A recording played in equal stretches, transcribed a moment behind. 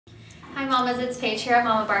Mamas, it's Paige here at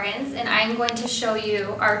Mama Bargains, and I'm going to show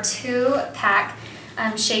you our 2-pack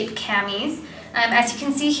shape camis. As you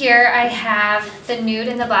can see here, I have the nude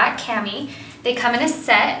and the black cami. They come in a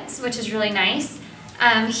set, which is really nice.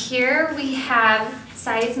 Here we have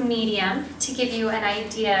size medium to give you an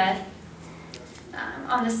idea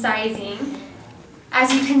on the sizing.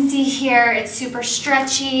 As you can see here, it's super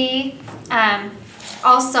stretchy.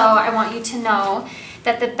 Also, I want you to know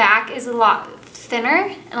that the back is a lot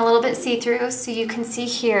thinner and a little bit see-through, so you can see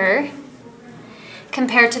here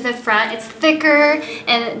compared to the front it's thicker,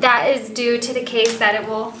 and that is due to the case that it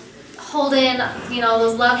will hold in, you know,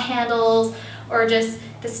 those love handles or just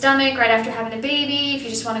the stomach right after having a baby. If you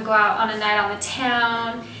just want to go out on a night on the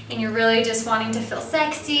town and you're really just wanting to feel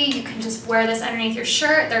sexy, you can just wear this underneath your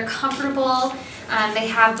shirt. They're comfortable. They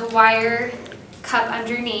have the wire cup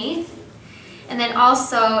underneath, and then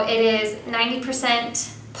also it is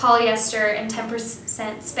 90% polyester and 10%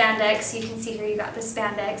 spandex. You can see here you got the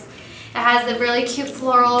spandex. It has a really cute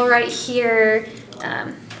floral right here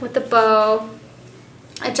with the bow,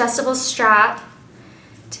 adjustable strap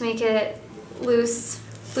to make it loose,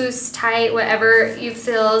 tight, whatever you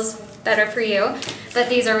feel is better for you. But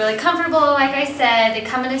these are really comfortable, like I said. They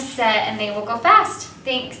come in a set and they will go fast.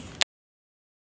 Thanks.